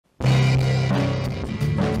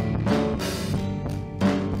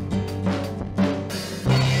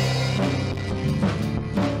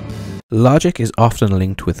Logic is often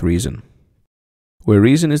linked with reason. Where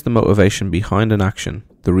reason is the motivation behind an action,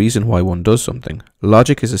 the reason why one does something,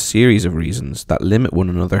 logic is a series of reasons that limit one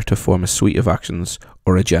another to form a suite of actions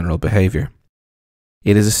or a general behaviour.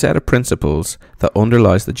 It is a set of principles that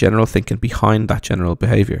underlies the general thinking behind that general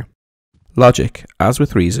behaviour. Logic, as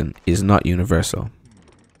with reason, is not universal.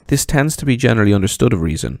 This tends to be generally understood of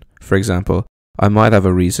reason. For example, I might have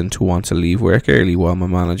a reason to want to leave work early while my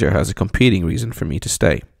manager has a competing reason for me to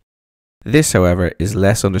stay. This, however, is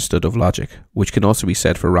less understood of logic, which can also be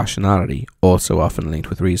said for rationality, also often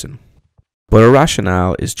linked with reason. But a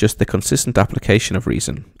rationale is just the consistent application of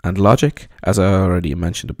reason, and logic, as I already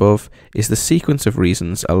mentioned above, is the sequence of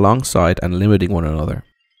reasons alongside and limiting one another.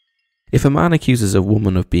 If a man accuses a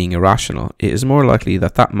woman of being irrational, it is more likely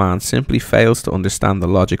that that man simply fails to understand the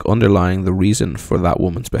logic underlying the reason for that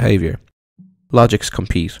woman's behaviour. Logics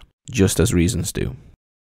compete, just as reasons do.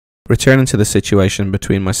 Returning to the situation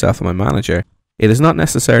between myself and my manager, it is not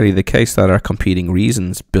necessarily the case that our competing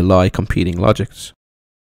reasons belie competing logics.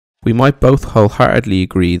 We might both wholeheartedly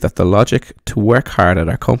agree that the logic to work hard at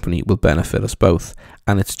our company will benefit us both,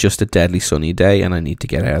 and it's just a deadly sunny day and I need to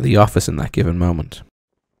get out of the office in that given moment.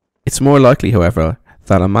 It's more likely, however,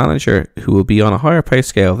 that a manager who will be on a higher pay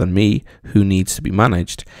scale than me, who needs to be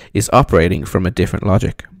managed, is operating from a different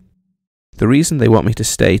logic. The reason they want me to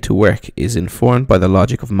stay to work is informed by the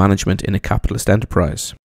logic of management in a capitalist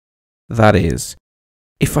enterprise. That is,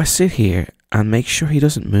 if I sit here and make sure he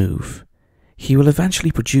doesn't move, he will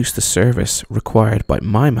eventually produce the service required by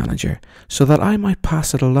my manager so that I might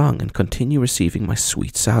pass it along and continue receiving my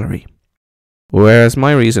sweet salary. Whereas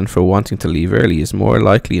my reason for wanting to leave early is more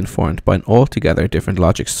likely informed by an altogether different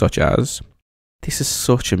logic, such as, this is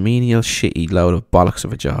such a menial shitty load of bollocks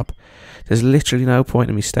of a job. There's literally no point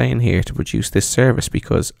in me staying here to produce this service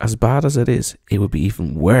because, as bad as it is, it would be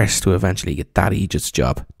even worse to eventually get that idiot's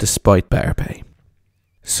job, despite better pay.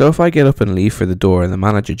 So if I get up and leave for the door and the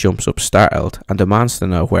manager jumps up startled and demands to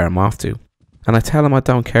know where I'm off to, and I tell him I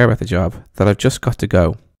don't care about the job, that I've just got to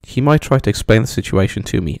go, he might try to explain the situation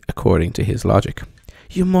to me according to his logic.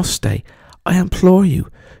 You must stay. I implore you.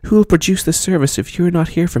 Who will produce this service if you're not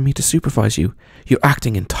here for me to supervise you? You're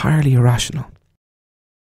acting entirely irrational.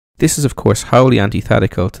 This is of course wholly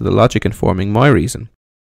antithetical to the logic informing my reason.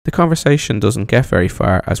 The conversation doesn't get very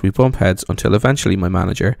far as we bump heads until eventually my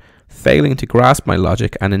manager, failing to grasp my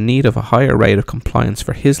logic and in need of a higher rate of compliance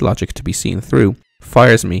for his logic to be seen through,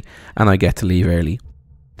 fires me and I get to leave early.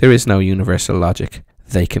 There is no universal logic.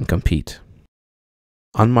 They can compete.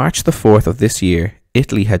 On March the 4th of this year,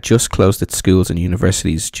 Italy had just closed its schools and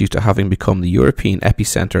universities due to having become the European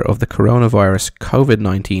epicenter of the coronavirus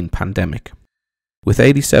COVID-19 pandemic. With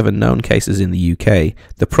 87 known cases in the UK,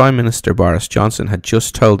 the Prime Minister Boris Johnson had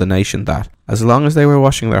just told the nation that, as long as they were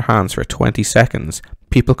washing their hands for 20 seconds,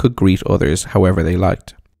 people could greet others however they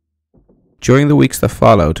liked. During the weeks that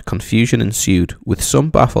followed, confusion ensued, with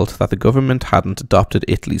some baffled that the government hadn't adopted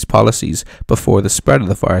Italy's policies before the spread of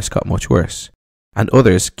the virus got much worse, and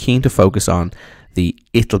others keen to focus on the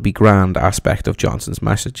 "it'll be grand" aspect of Johnson's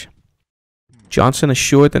message. Johnson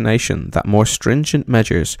assured the nation that more stringent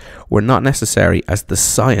measures were not necessary as the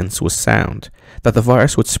science was sound, that the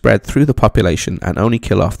virus would spread through the population and only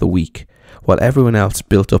kill off the weak, while everyone else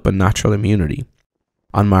built up a natural immunity.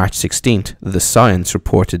 On March 16th, The Science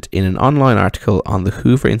reported in an online article on the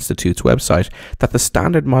Hoover Institute's website that the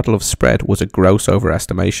standard model of spread was a gross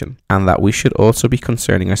overestimation, and that we should also be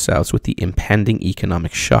concerning ourselves with the impending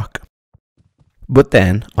economic shock. But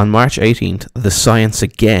then, on March 18th, The Science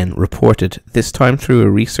again reported, this time through a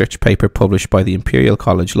research paper published by the Imperial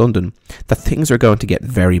College London, that things are going to get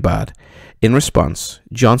very bad. In response,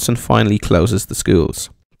 Johnson finally closes the schools.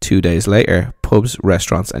 2 days later, pubs,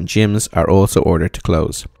 restaurants and gyms are also ordered to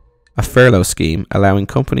close. A furlough scheme allowing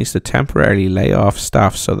companies to temporarily lay off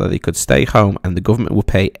staff so that they could stay home and the government would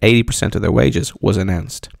pay 80% of their wages was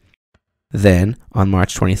announced. Then, on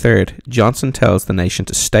March 23rd, Johnson tells the nation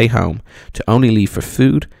to stay home, to only leave for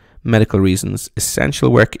food, medical reasons, essential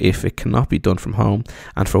work if it cannot be done from home,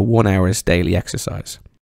 and for 1 hour's daily exercise.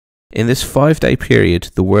 In this 5-day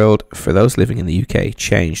period, the world, for those living in the UK,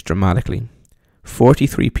 changed dramatically.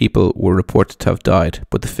 43 people were reported to have died,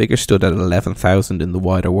 but the figure stood at 11,000 in the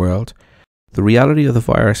wider world. The reality of the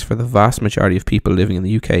virus for the vast majority of people living in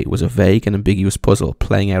the UK was a vague and ambiguous puzzle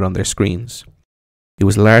playing out on their screens. It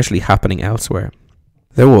was largely happening elsewhere.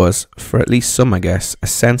 There was, for at least some I guess, a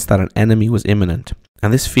sense that an enemy was imminent,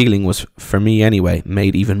 and this feeling was, for me anyway,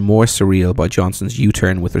 made even more surreal by Johnson's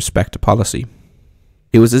U-turn with respect to policy.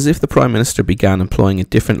 It was as if the Prime Minister began employing a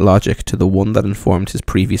different logic to the one that informed his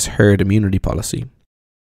previous herd immunity policy.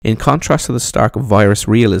 In contrast to the stark virus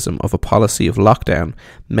realism of a policy of lockdown,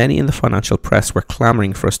 many in the financial press were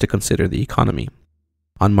clamouring for us to consider the economy.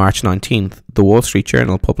 On March 19th, the Wall Street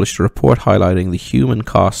Journal published a report highlighting the human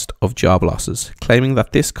cost of job losses, claiming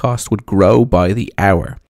that this cost would grow by the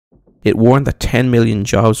hour. It warned that 10 million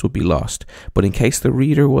jobs would be lost, but in case the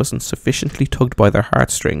reader wasn't sufficiently tugged by their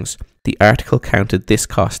heartstrings, the article counted this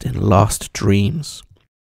cost in lost dreams.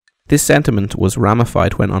 This sentiment was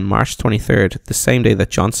ramified when on March 23rd, the same day that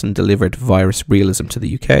Johnson delivered virus realism to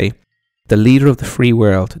the UK, the leader of the free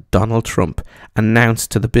world, Donald Trump,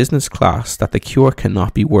 announced to the business class that the cure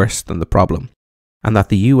cannot be worse than the problem, and that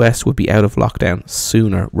the US would be out of lockdown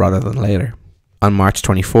sooner rather than later. On March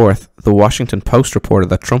 24th, the Washington Post reported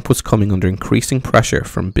that Trump was coming under increasing pressure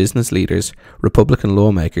from business leaders, Republican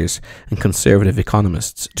lawmakers, and conservative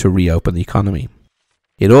economists to reopen the economy.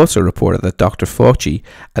 It also reported that Dr. Fauci,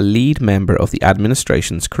 a lead member of the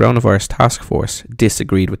administration's coronavirus task force,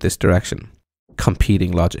 disagreed with this direction.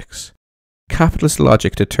 Competing logics. Capitalist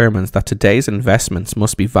logic determines that today's investments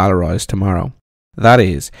must be valorized tomorrow. That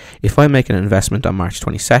is, if I make an investment on March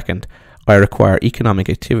 22nd, I require economic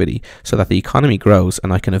activity so that the economy grows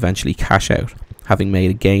and I can eventually cash out, having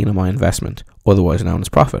made a gain on my investment, otherwise known as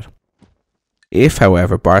profit. If,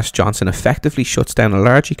 however, Boris Johnson effectively shuts down a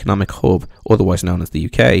large economic hub, otherwise known as the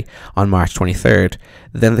UK, on March 23rd,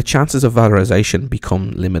 then the chances of valorisation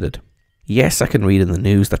become limited. Yes, I can read in the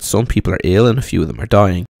news that some people are ill and a few of them are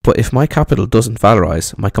dying, but if my capital doesn't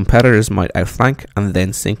valorise, my competitors might outflank and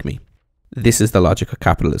then sink me. This is the logic of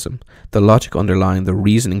capitalism, the logic underlying the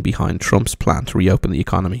reasoning behind Trump's plan to reopen the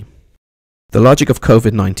economy. The logic of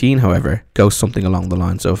COVID-19, however, goes something along the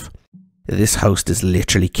lines of, this host is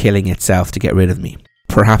literally killing itself to get rid of me.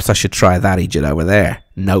 Perhaps I should try that idiot over there.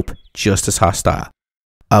 Nope, just as hostile.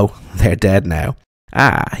 Oh, they're dead now.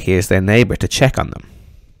 Ah, here's their neighbour to check on them.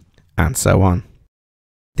 And so on.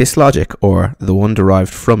 This logic, or the one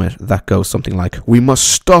derived from it that goes something like, we must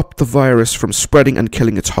stop the virus from spreading and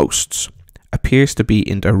killing its hosts, appears to be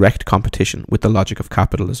in direct competition with the logic of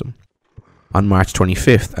capitalism. On March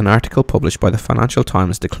 25th, an article published by the Financial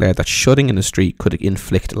Times declared that shutting industry could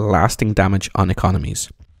inflict lasting damage on economies.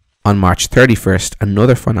 On March 31st,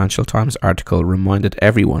 another Financial Times article reminded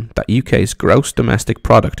everyone that UK's gross domestic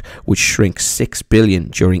product would shrink 6 billion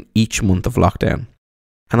during each month of lockdown.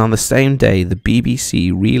 And on the same day, the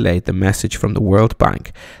BBC relayed the message from the World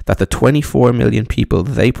Bank that the 24 million people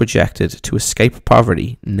they projected to escape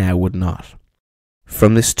poverty now would not.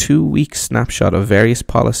 From this 2-week snapshot of various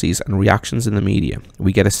policies and reactions in the media,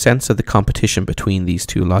 we get a sense of the competition between these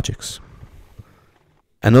two logics.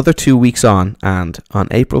 Another 2 weeks on, and on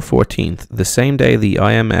April 14th, the same day the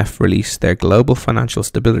IMF released their Global Financial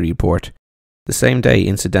Stability Report, the same day,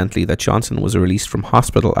 incidentally, that Johnson was released from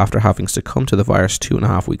hospital after having succumbed to the virus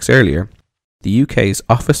 2.5 weeks earlier, the UK's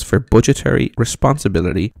Office for Budgetary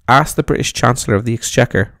Responsibility asked the British Chancellor of the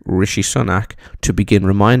Exchequer, Rishi Sunak, to begin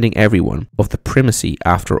reminding everyone of the primacy,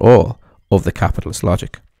 after all, of the capitalist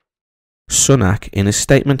logic. Sunak, in his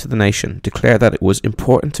statement to the nation, declared that it was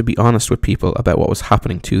important to be honest with people about what was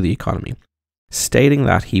happening to the economy, stating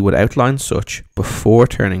that he would outline such before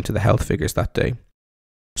turning to the health figures that day.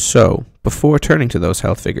 So, before turning to those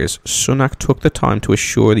health figures, Sunak took the time to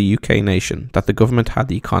assure the UK nation that the government had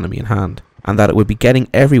the economy in hand, and that it would be getting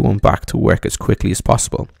everyone back to work as quickly as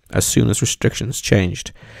possible, as soon as restrictions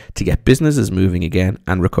changed, to get businesses moving again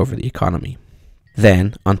and recover the economy.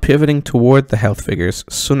 Then, on pivoting toward the health figures,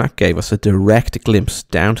 Sunak gave us a direct glimpse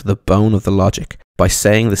down to the bone of the logic by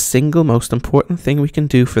saying the single most important thing we can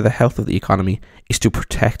do for the health of the economy is to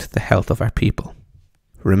protect the health of our people.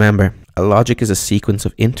 Remember, a logic is a sequence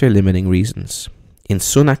of interlimiting reasons. In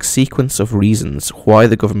Sunak's sequence of reasons why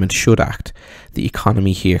the government should act, the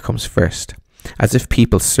economy here comes first, as if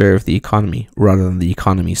people serve the economy rather than the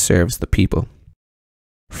economy serves the people.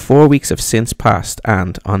 4 weeks have since passed,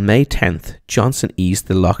 and on May 10th, Johnson eased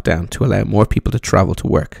the lockdown to allow more people to travel to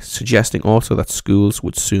work, suggesting also that schools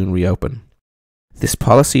would soon reopen. This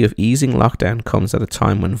policy of easing lockdown comes at a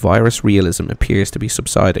time when virus realism appears to be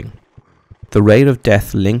subsiding. The rate of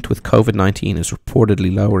death linked with COVID-19 is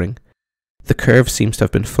reportedly lowering. The curve seems to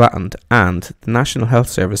have been flattened, and the National Health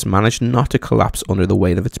Service managed not to collapse under the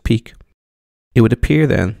weight of its peak. It would appear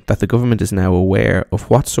then that the government is now aware of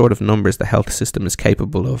what sort of numbers the health system is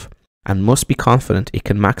capable of, and must be confident it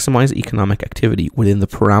can maximise economic activity within the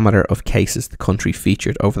parameter of cases the country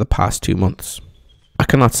featured over the past 2 months. I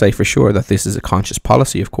cannot say for sure that this is a conscious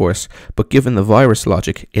policy, of course, but given the virus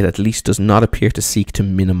logic, it at least does not appear to seek to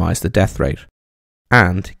minimise the death rate.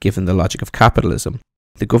 And, given the logic of capitalism,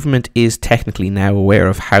 the government is technically now aware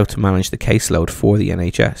of how to manage the caseload for the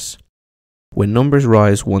NHS. When numbers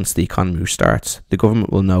rise once the economy restarts, the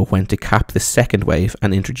government will know when to cap the second wave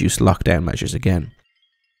and introduce lockdown measures again.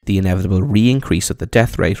 The inevitable re-increase of the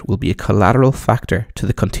death rate will be a collateral factor to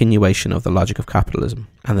the continuation of the logic of capitalism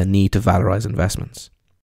and the need to valorise investments.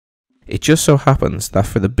 It just so happens that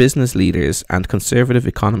for the business leaders and conservative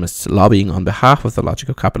economists lobbying on behalf of the logic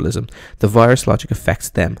of capitalism, the virus logic affects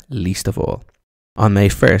them least of all. On May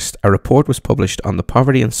 1st, a report was published on the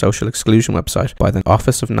Poverty and Social Exclusion website by the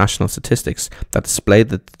Office of National Statistics that displayed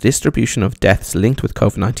that the distribution of deaths linked with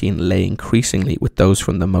COVID-19 lay increasingly with those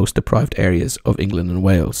from the most deprived areas of England and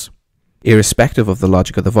Wales. Irrespective of the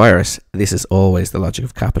logic of the virus, this is always the logic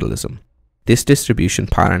of capitalism. This distribution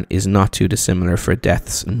pattern is not too dissimilar for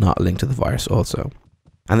deaths not linked to the virus also.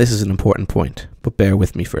 And this is an important point, but bear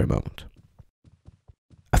with me for a moment.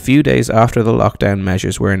 A few days after the lockdown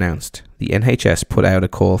measures were announced, the NHS put out a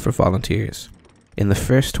call for volunteers. In the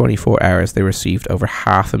first 24 hours, they received over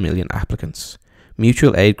 500,000 applicants.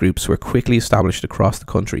 Mutual aid groups were quickly established across the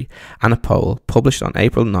country, and a poll published on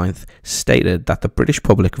April 9th stated that the British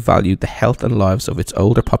public valued the health and lives of its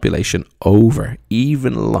older population over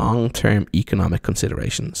even long-term economic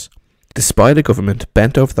considerations. Despite a government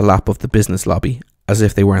bent over the lap of the business lobby, as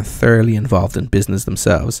if they weren't thoroughly involved in business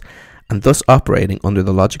themselves, and thus operating under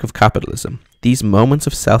the logic of capitalism, these moments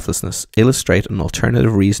of selflessness illustrate an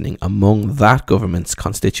alternative reasoning among that government's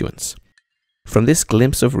constituents. From this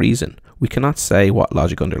glimpse of reason, we cannot say what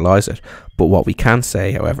logic underlies it, but what we can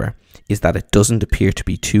say, however, is that it doesn't appear to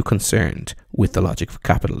be too concerned with the logic of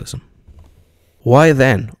capitalism. Why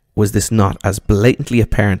then was this not as blatantly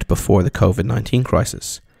apparent before the COVID-19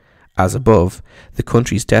 crisis? As above, the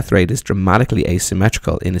country's death rate is dramatically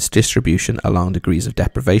asymmetrical in its distribution along degrees of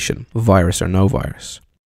deprivation, virus or no virus.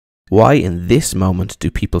 Why in this moment do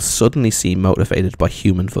people suddenly seem motivated by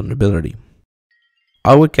human vulnerability?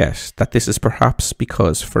 I would guess that this is perhaps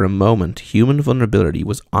because for a moment human vulnerability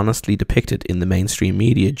was honestly depicted in the mainstream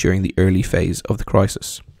media during the early phase of the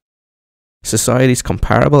crisis. Society's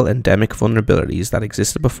comparable endemic vulnerabilities that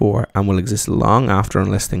existed before and will exist long after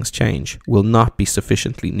unless things change will not be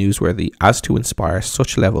sufficiently newsworthy as to inspire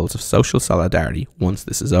such levels of social solidarity once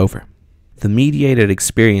this is over. The mediated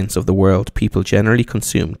experience of the world people generally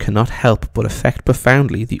consume cannot help but affect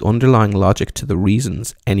profoundly the underlying logic to the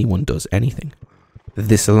reasons anyone does anything.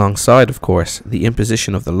 This alongside, of course, the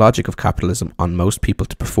imposition of the logic of capitalism on most people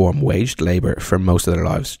to perform waged labour for most of their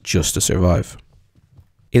lives just to survive.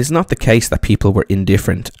 It is not the case that people were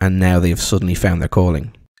indifferent and now they have suddenly found their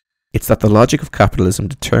calling. It's that the logic of capitalism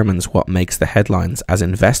determines what makes the headlines, as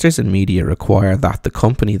investors and media require that the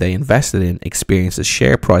company they invested in experiences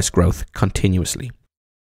share price growth continuously.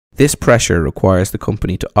 This pressure requires the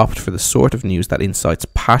company to opt for the sort of news that incites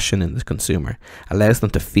passion in the consumer, allows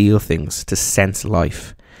them to feel things, to sense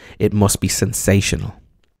life. It must be sensational,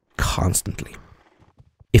 constantly.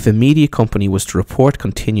 If a media company was to report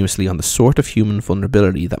continuously on the sort of human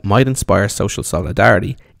vulnerability that might inspire social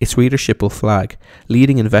solidarity, its readership will flag,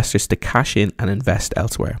 leading investors to cash in and invest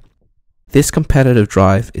elsewhere. This competitive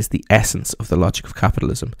drive is the essence of the logic of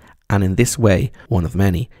capitalism, and in this way, one of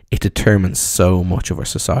many, it determines so much of our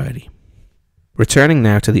society. Returning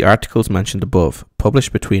now to the articles mentioned above,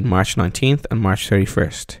 published between March 19th and March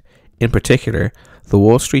 31st. In particular, the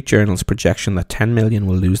Wall Street Journal's projection that 10 million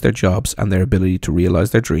will lose their jobs and their ability to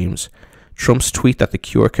realise their dreams, Trump's tweet that the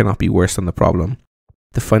cure cannot be worse than the problem,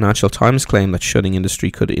 the Financial Times claim that shutting industry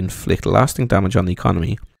could inflict lasting damage on the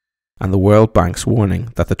economy, and the World Bank's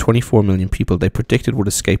warning that the 24 million people they predicted would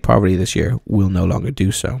escape poverty this year will no longer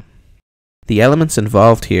do so. The elements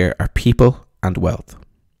involved here are people and wealth.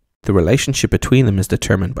 The relationship between them is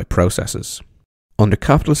determined by processes. Under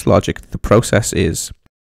capitalist logic, the process is: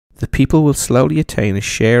 the people will slowly attain a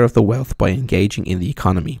share of the wealth by engaging in the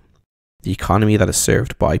economy that is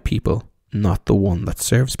served by people, not the one that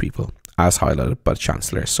serves people, as highlighted by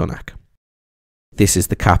Chancellor Sunak. This is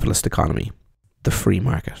the capitalist economy, the free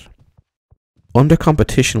market. Under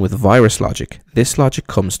competition with virus logic, this logic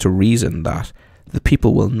comes to reason that the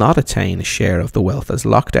people will not attain a share of the wealth as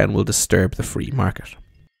lockdown will disturb the free market.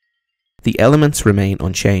 The elements remain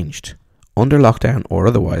unchanged. Under lockdown or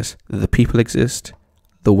otherwise, the people exist,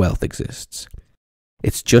 the wealth exists.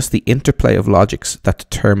 It's just the interplay of logics that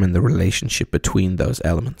determine the relationship between those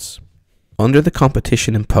elements. Under the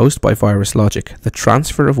competition imposed by virus logic, the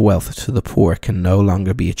transfer of wealth to the poor can no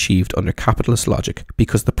longer be achieved under capitalist logic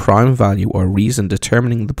because the prime value or reason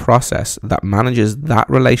determining the process that manages that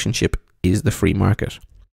relationship is the free market.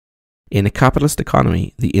 In a capitalist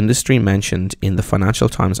economy, the industry mentioned in the Financial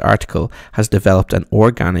Times article has developed an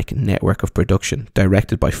organic network of production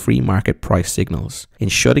directed by free market price signals. In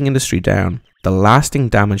shutting industry down, the lasting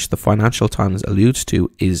damage the Financial Times alludes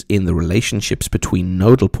to is in the relationships between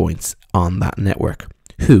nodal points on that network,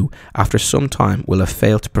 who, after some time, will have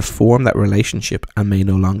failed to perform that relationship and may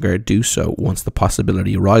no longer do so once the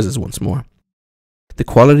possibility arises once more. The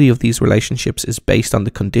quality of these relationships is based on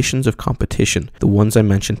the conditions of competition, the ones I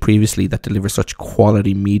mentioned previously that deliver such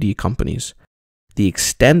quality media companies. The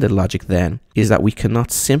extended logic then is that we cannot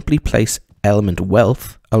simply place element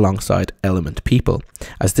wealth alongside element people,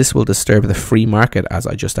 as this will disturb the free market as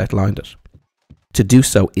I just outlined it. To do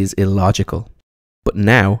so is illogical. But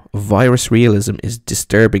now, virus realism is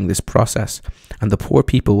disturbing this process, and the poor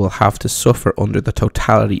people will have to suffer under the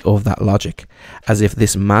totality of that logic, as if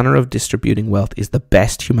this manner of distributing wealth is the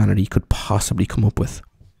best humanity could possibly come up with.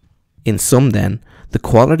 In sum then, the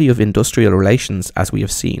quality of industrial relations, as we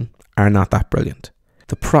have seen, are not that brilliant.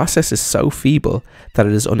 The process is so feeble that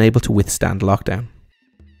it is unable to withstand lockdown.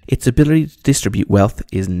 Its ability to distribute wealth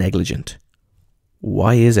is negligent.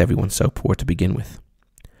 Why is everyone so poor to begin with?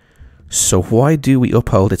 So why do we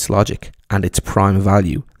uphold its logic and its prime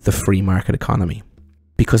value, the free market economy?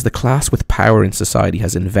 Because the class with power in society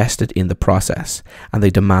has invested in the process and they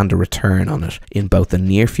demand a return on it in both the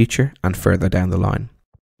near future and further down the line.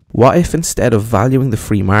 What if instead of valuing the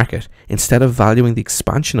free market, instead of valuing the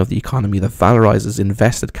expansion of the economy that valorizes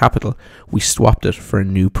invested capital, we swapped it for a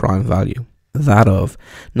new prime value? That of,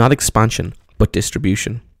 not expansion, but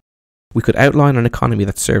distribution. We could outline an economy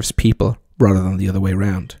that serves people rather than the other way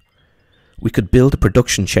around. We could build a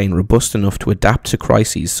production chain robust enough to adapt to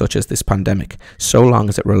crises such as this pandemic, so long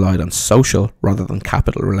as it relied on social rather than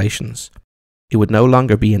capital relations. It would no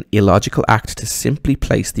longer be an illogical act to simply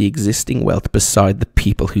place the existing wealth beside the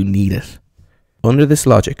people who need it. Under this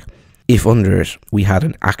logic, if under it we had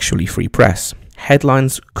an actually free press,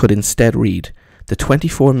 headlines could instead read, "The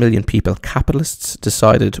 24 million people capitalists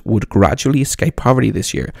decided would gradually escape poverty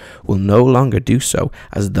this year will no longer do so,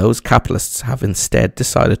 as those capitalists have instead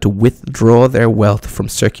decided to withdraw their wealth from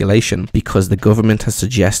circulation because the government has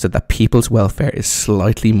suggested that people's welfare is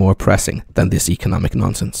slightly more pressing than this economic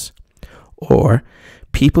nonsense." Or,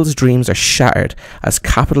 "People's dreams are shattered as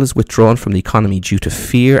capital is withdrawn from the economy due to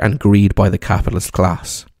fear and greed by the capitalist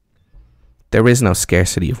class." There is no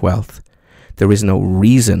scarcity of wealth. There is no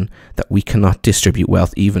reason that we cannot distribute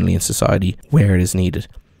wealth evenly in society where it is needed.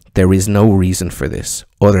 There is no reason for this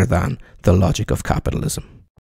other than the logic of capitalism.